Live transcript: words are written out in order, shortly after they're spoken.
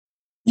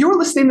You're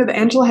listening to the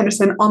Angela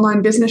Henderson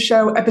Online Business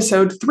Show,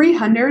 episode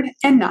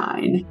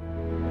 309.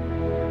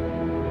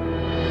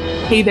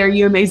 Hey there,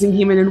 you amazing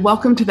human, and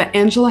welcome to the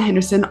Angela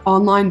Henderson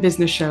Online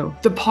Business Show,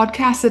 the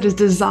podcast that is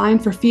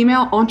designed for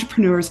female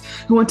entrepreneurs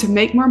who want to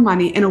make more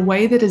money in a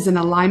way that is in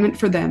alignment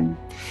for them.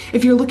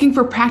 If you're looking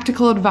for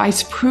practical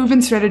advice,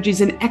 proven strategies,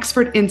 and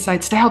expert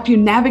insights to help you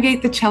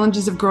navigate the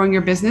challenges of growing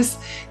your business,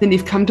 then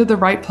you've come to the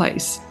right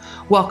place.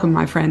 Welcome,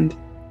 my friend.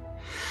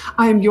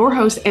 I am your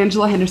host,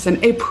 Angela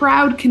Henderson, a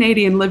proud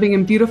Canadian living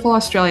in beautiful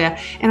Australia,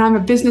 and I'm a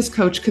business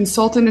coach,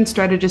 consultant, and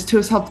strategist who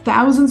has helped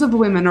thousands of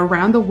women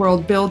around the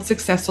world build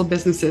successful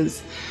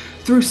businesses.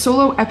 Through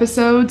solo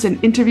episodes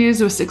and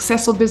interviews with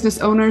successful business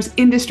owners,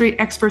 industry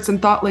experts,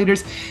 and thought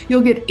leaders, you'll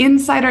get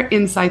insider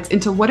insights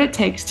into what it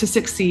takes to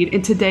succeed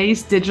in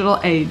today's digital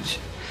age.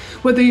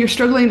 Whether you're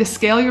struggling to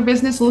scale your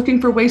business,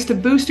 looking for ways to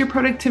boost your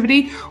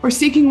productivity, or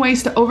seeking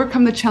ways to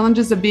overcome the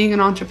challenges of being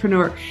an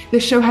entrepreneur,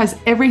 this show has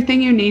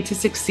everything you need to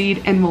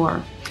succeed and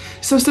more.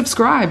 So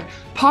subscribe,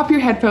 pop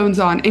your headphones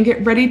on, and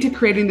get ready to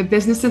creating the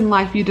business and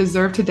life you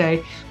deserve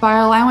today by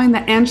allowing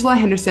the Angela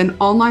Henderson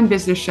Online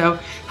Business Show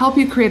help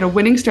you create a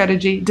winning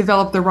strategy,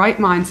 develop the right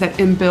mindset,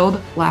 and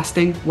build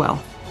lasting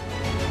wealth.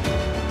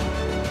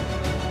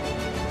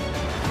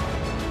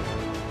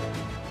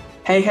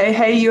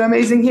 Hey, you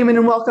amazing human,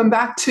 and welcome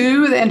back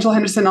to the Angela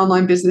Henderson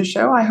Online Business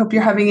Show. I hope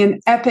you're having an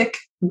epic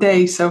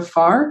day so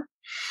far.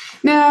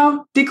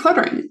 Now,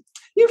 decluttering.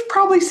 You've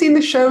probably seen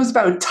the shows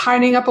about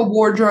tidying up a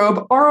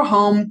wardrobe or a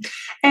home,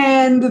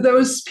 and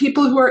those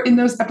people who are in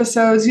those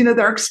episodes,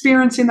 they're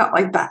experiencing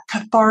that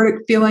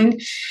cathartic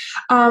feeling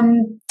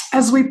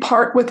as we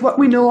part with what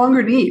we no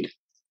longer need.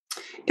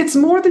 It's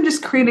more than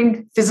just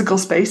creating physical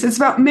space. It's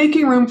about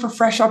making room for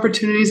fresh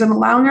opportunities and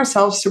allowing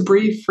ourselves to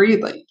breathe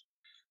freely.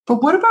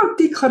 But what about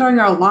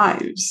decluttering our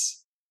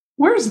lives?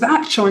 Where's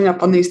that showing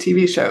up on these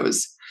TV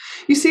shows?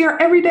 You see,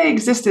 our everyday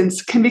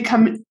existence can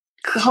become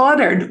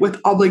cluttered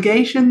with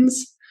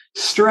obligations,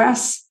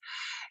 stress,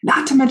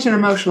 not to mention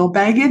emotional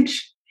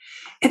baggage.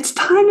 It's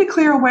time to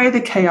clear away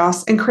the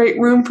chaos and create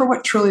room for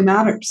what truly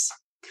matters.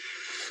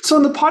 So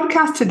on the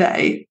podcast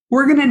today,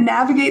 we're going to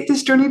navigate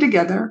this journey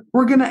together.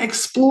 We're going to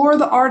explore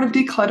the art of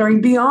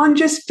decluttering beyond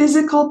just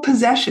physical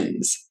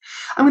possessions.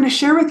 I'm going to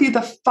share with you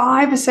the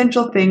 5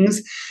 essential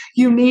things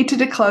you need to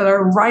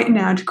declutter right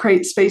now to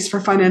create space for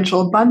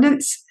financial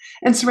abundance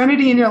and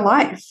serenity in your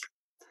life.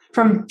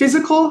 From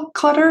physical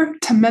clutter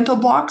to mental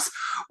blocks,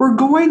 we're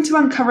going to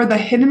uncover the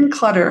hidden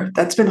clutter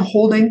that's been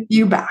holding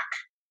you back.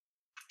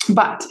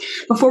 But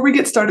before we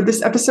get started,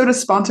 this episode is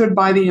sponsored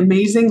by the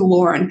amazing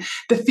Lauren,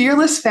 the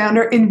fearless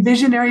founder and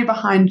visionary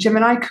behind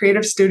Gemini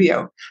Creative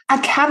Studio, a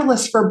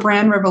catalyst for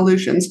brand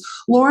revolutions.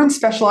 Lauren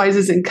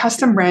specializes in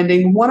custom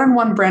branding,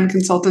 one-on-one brand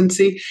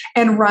consultancy,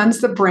 and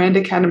runs the Brand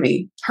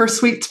Academy. Her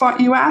sweet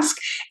spot, you ask?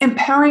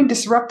 Empowering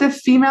disruptive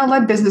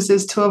female-led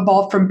businesses to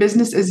evolve from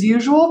business as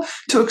usual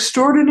to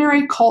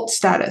extraordinary cult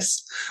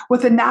status.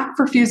 With a knack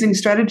for fusing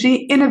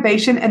strategy,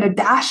 innovation, and a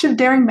dash of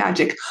daring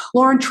magic,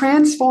 Lauren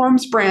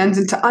transforms brands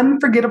into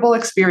unforgettable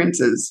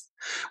experiences.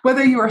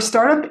 Whether you are a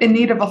startup in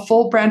need of a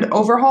full brand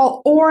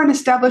overhaul or an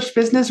established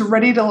business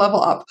ready to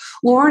level up,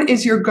 Lauren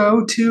is your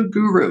go-to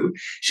guru.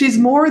 She's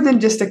more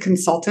than just a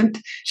consultant.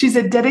 She's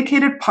a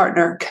dedicated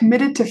partner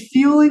committed to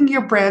fueling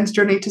your brand's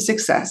journey to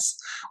success.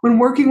 When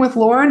working with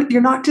Lauren,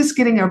 you're not just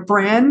getting a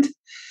brand,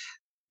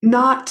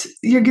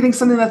 you're getting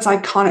something that's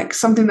iconic,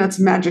 something that's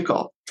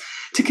magical.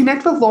 To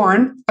connect with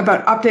Lauren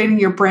about updating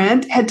your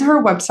brand, head to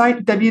her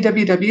website,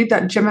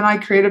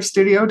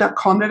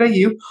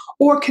 www.geminicreativestudio.com.au,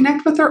 or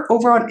connect with her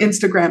over on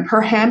Instagram.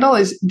 Her handle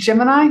is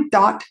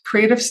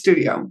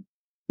gemini.creativestudio.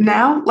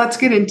 Now, let's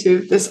get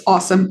into this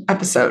awesome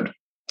episode.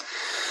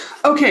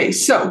 Okay,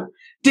 so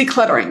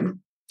decluttering.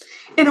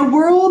 In a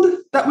world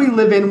that we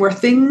live in where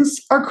things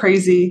are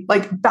crazy,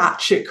 like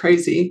batshit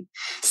crazy,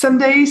 some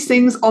days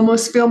things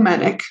almost feel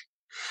manic.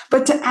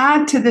 But to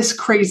add to this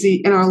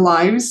crazy in our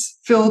lives,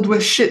 filled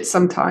with shit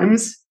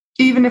sometimes,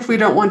 even if we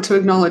don't want to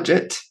acknowledge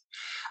it.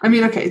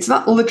 It's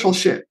not literal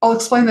shit. I'll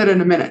explain that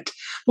in a minute.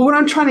 But what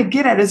I'm trying to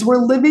get at is we're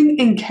living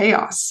in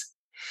chaos.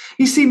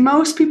 You see,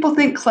 most people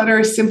think clutter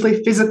is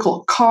simply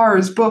physical,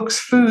 cars, books,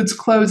 foods,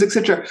 clothes,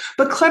 etc.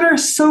 But clutter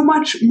is so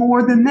much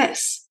more than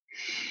this.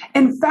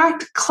 In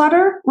fact,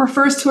 clutter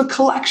refers to a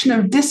collection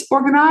of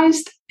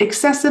disorganized,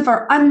 excessive,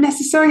 or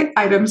unnecessary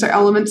items or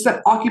elements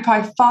that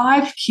occupy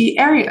 5 key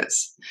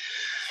areas.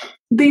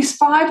 These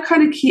 5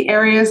 kind of key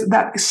areas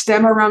that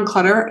stem around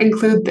clutter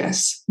include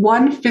this.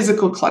 1,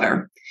 physical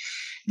clutter.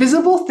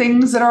 Visible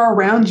things that are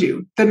around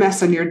you, the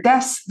mess on your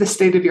desk, the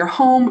state of your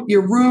home,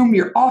 your room,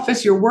 your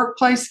office, your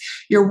workplace,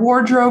 your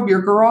wardrobe,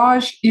 your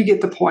garage, you get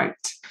the point.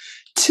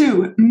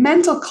 2,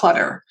 mental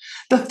clutter,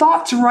 the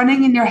thoughts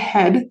running in your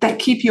head that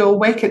keep you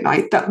awake at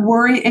night, that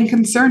worry and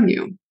concern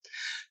you.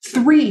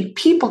 3,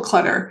 people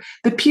clutter,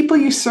 the people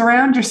you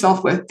surround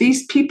yourself with.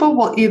 These people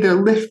will either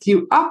lift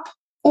you up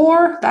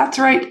or, that's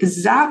right,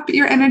 zap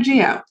your energy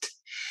out.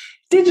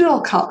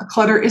 Digital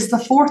clutter is the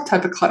 4th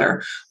type of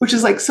clutter, which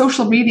is like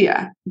social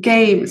media,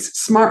 games,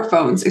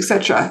 smartphones,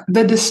 etc.,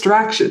 the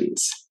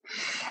distractions.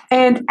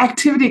 And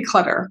activity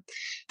clutter,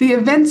 the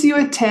events you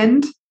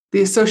attend,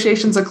 the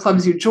associations or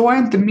clubs you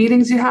join, the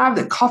meetings you have,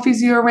 the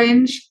coffees you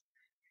arrange,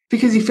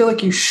 because you feel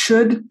like you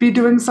should be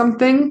doing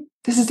something.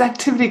 This is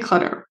activity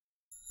clutter.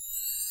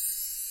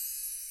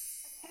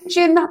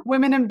 Attention,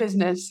 women in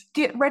business.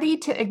 Get ready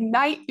to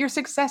ignite your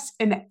success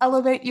and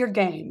elevate your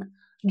game.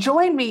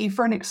 Join me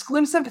for an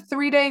exclusive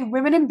 3-day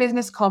Women in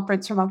Business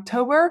conference from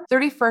October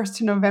 31st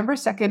to November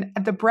 2nd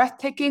at the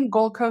breathtaking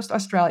Gold Coast,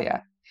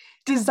 Australia.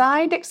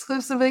 Designed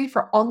exclusively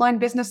for online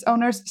business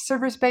owners,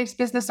 service-based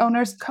business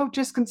owners,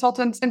 coaches,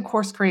 consultants, and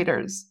course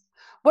creators.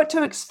 What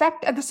to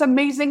expect at this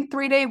amazing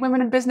 3-day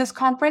Women in Business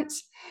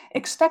conference?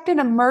 Expect an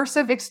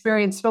immersive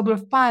experience filled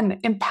with fun,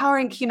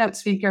 empowering keynote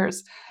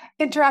speakers,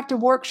 interactive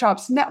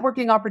workshops,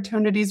 networking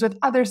opportunities with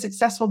other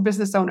successful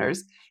business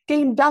owners,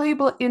 gain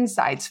valuable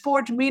insights,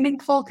 forge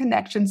meaningful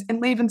connections, and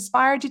leave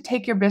inspired to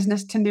take your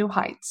business to new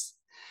heights.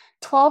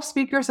 12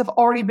 speakers have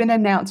already been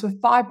announced,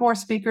 with 5 more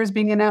speakers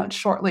being announced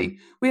shortly.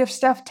 We have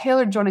Steph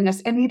Taylor joining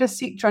us, Anita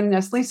Seek joining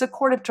us, Lisa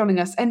Cordiff joining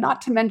us, and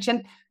not to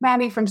mention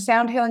Maddie from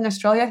Sound Healing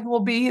Australia, who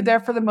will be there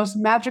for the most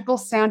magical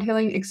sound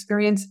healing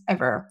experience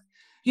ever.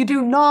 You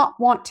do not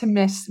want to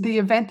miss the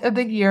event of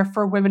the year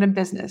for women in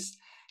business.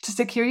 To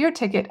secure your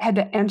ticket, head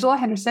to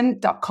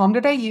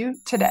angelahenderson.com.au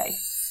today.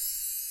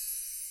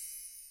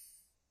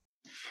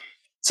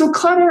 So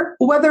clutter,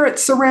 whether it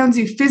surrounds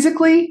you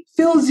physically,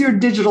 fills your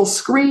digital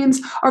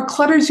screens, or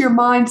clutters your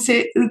mind,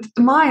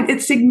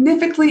 it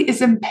significantly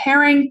is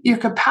impairing your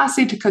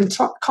capacity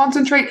to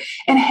concentrate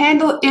and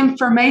handle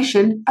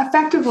information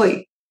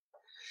effectively.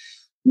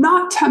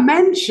 Not to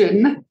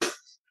mention,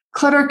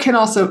 clutter can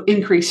also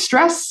increase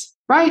stress,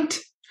 right?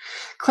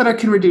 Clutter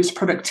can reduce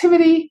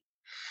productivity.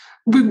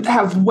 We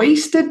have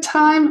wasted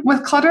time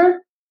with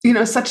clutter,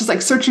 such as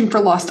like searching for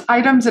lost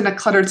items in a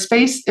cluttered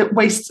space. It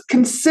wastes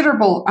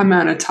considerable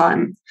amount of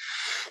time.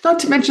 Not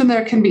to mention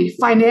there can be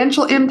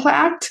financial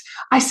impact.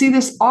 I see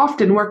this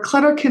often where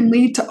clutter can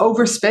lead to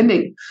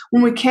overspending.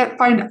 When we can't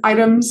find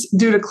items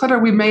due to clutter,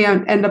 we may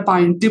end up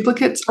buying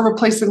duplicates or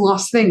replacing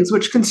lost things,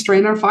 which can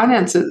strain our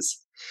finances.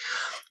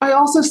 I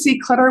also see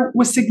clutter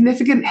with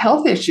significant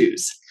health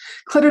issues.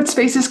 Cluttered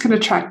spaces can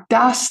attract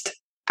dust,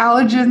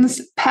 allergens,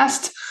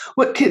 pests,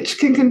 what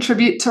can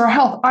contribute to our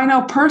health. I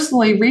know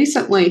personally,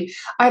 recently,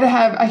 I had to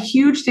have a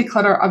huge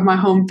declutter of my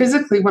home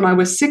physically when I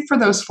was sick for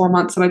those 4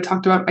 months that I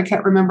talked about. I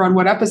can't remember on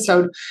what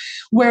episode,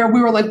 where we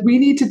were like, we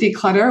need to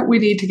declutter. We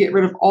need to get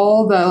rid of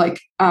all the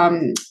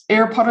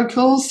air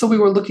particles. So we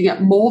were looking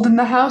at mold in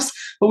the house,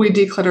 but we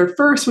decluttered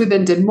first. We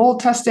then did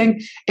mold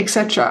testing,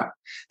 etc.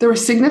 There were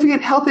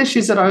significant health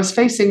issues that I was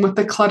facing with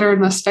the clutter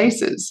in the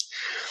spaces.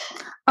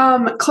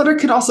 Clutter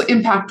can also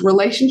impact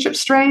relationship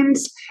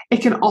strains.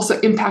 It can also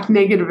impact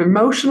negative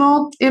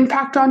emotional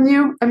impact on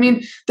you. I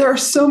mean, there are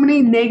so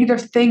many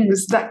negative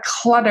things that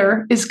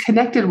clutter is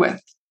connected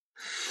with.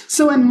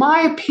 So in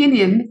my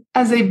opinion,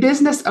 as a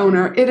business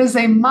owner, it is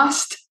a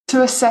must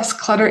to assess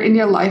clutter in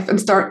your life and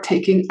start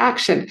taking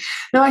action.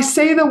 Now, I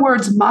say the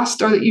words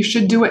must or that you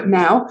should do it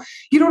now.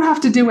 You don't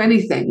have to do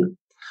anything.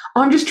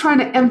 I'm just trying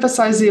to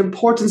emphasize the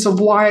importance of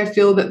why I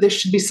feel that this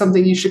should be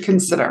something you should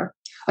consider.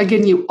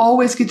 Again, you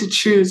always get to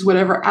choose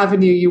whatever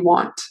avenue you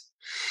want.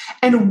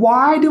 And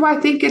why do I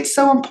think it's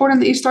so important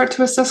that you start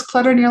to assess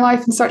clutter in your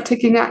life and start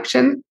taking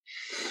action?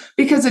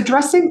 Because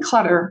addressing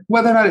clutter,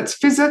 whether or not it's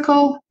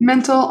physical,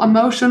 mental,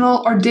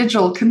 emotional, or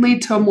digital, can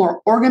lead to a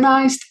more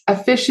organized,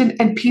 efficient,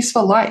 and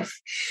peaceful life.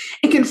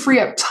 It can free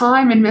up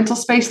time and mental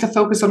space to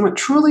focus on what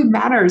truly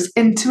matters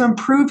and to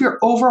improve your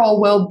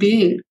overall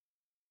well-being.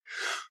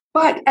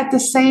 But at the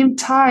same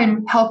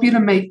time, help you to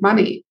make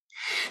money.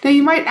 Now,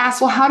 you might ask,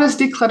 well, how does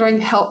decluttering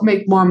help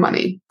make more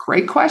money?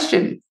 Great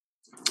question.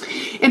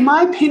 In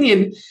my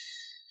opinion,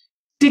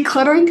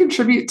 decluttering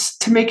contributes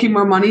to making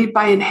more money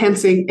by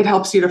enhancing, it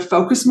helps you to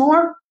focus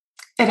more,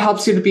 it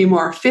helps you to be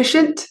more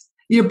efficient,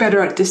 you're better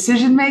at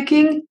decision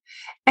making,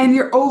 and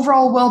your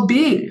overall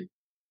well-being.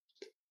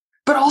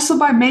 But also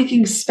by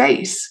making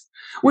space.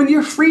 When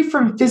you're free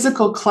from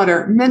physical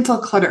clutter, mental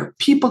clutter,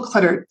 people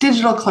clutter,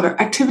 digital clutter,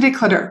 activity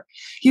clutter,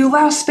 you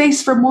allow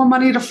space for more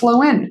money to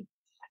flow in.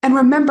 And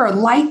remember,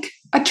 like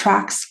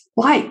attracts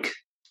like.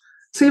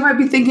 So you might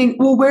be thinking,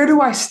 well, where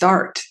do I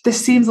start?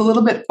 This seems a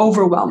little bit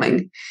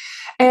overwhelming.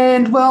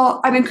 And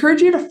well, I'd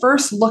encourage you to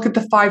first look at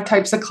the 5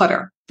 types of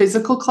clutter: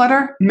 physical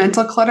clutter,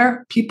 mental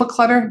clutter, people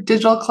clutter,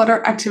 digital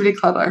clutter, activity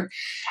clutter.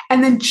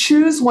 And then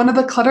choose one of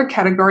the clutter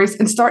categories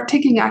and start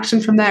taking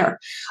action from there.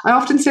 I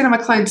often say to my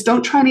clients,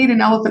 don't try and eat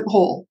an elephant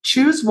whole.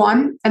 Choose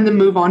one and then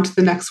move on to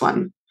the next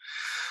one.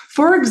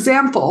 For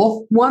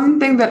example, one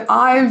thing that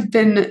I've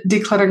been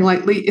decluttering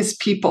lately is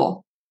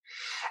people.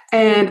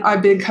 And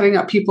I've been cutting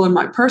out people in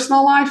my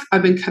personal life.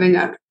 I've been cutting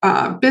out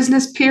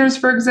business peers,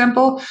 for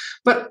example.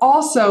 But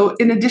also,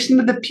 in addition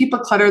to the people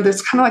clutter,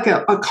 there's kind of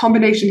like a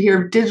combination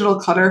here of digital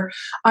clutter.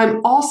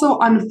 I'm also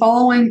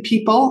unfollowing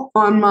people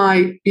on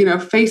my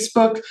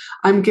Facebook.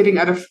 I'm getting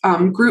out of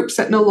groups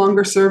that no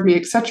longer serve me,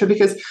 etc.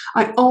 Because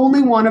I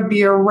only want to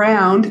be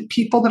around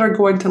people that are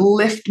going to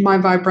lift my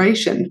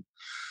vibration.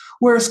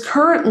 Whereas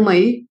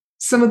currently,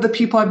 some of the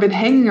people I've been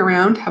hanging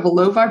around have a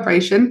low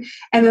vibration,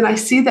 and then I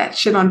see that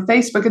shit on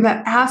Facebook and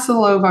that adds to the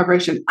low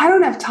vibration. I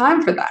don't have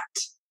time for that.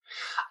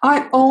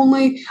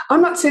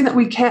 I'm not saying that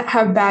we can't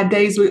have bad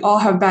days. We all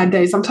have bad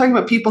days. I'm talking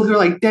about people who are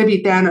like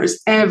Debbie Downers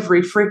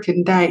every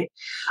freaking day.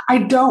 I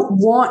don't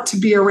want to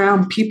be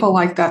around people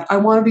like that. I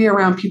want to be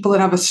around people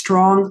that have a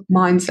strong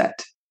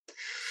mindset.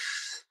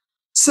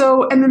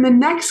 So, and then the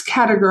next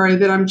category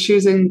that I'm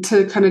choosing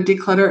to kind of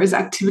declutter is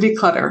activity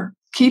clutter.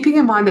 Keeping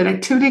in mind that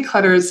activity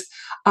clutters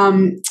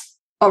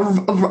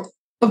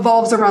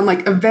evolves around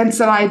like events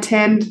that I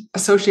attend,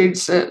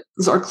 associations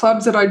or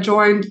clubs that I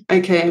joined,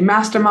 aka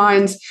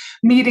masterminds,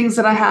 meetings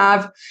that I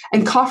have,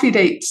 and coffee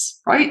dates,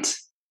 right?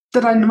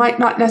 That I might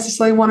not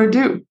necessarily want to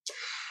do.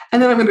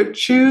 And then I'm going to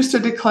choose to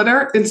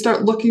declutter and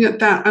start looking at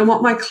that. I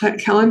want my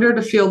calendar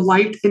to feel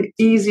light and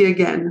easy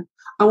again.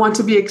 I want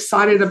to be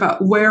excited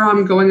about where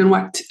I'm going and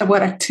what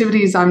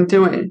activities I'm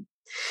doing.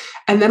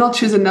 And then I'll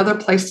choose another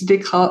place to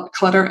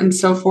declutter and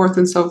so forth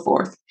and so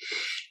forth.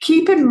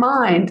 Keep in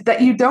mind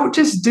that you don't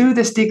just do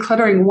this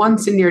decluttering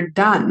once and you're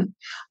done.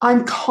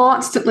 I'm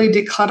constantly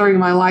decluttering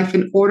my life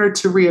in order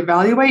to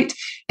reevaluate,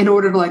 in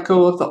order to let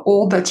go of the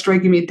old that's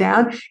dragging me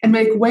down and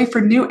make way for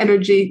new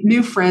energy,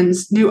 new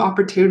friends, new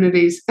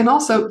opportunities, and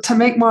also to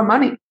make more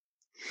money.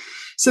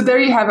 So there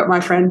you have it, my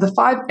friend, the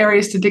 5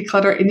 areas to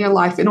declutter in your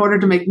life in order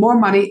to make more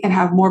money and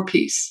have more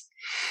peace.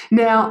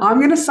 Now, I'm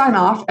going to sign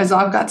off as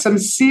I've got some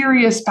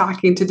serious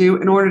packing to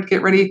do in order to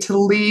get ready to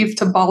leave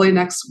to Bali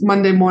next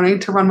Monday morning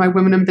to run my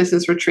Women in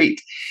Business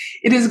retreat.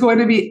 It is going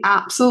to be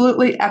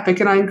absolutely epic,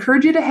 and I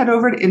encourage you to head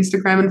over to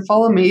Instagram and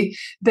follow me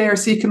there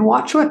so you can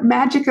watch what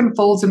magic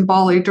unfolds in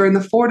Bali during the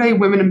 4-day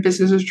Women in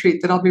Business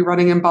retreat that I'll be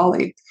running in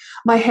Bali.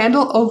 My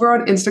handle over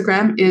on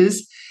Instagram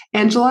is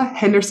Angela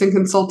Henderson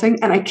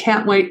Consulting, and I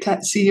can't wait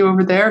to see you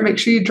over there. Make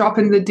sure you drop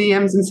into the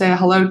DMs and say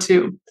hello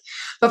too.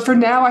 But for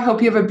now, I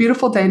hope you have a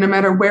beautiful day no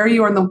matter where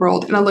you are in the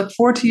world, and I look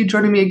forward to you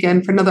joining me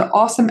again for another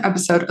awesome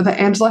episode of the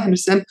Angela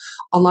Henderson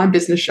Online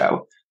Business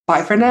Show.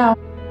 Bye for now.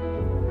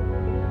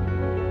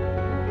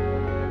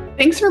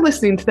 Thanks for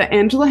listening to the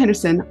Angela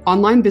Henderson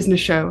Online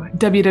Business Show,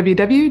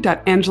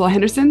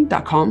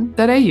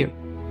 www.angelahenderson.com.au.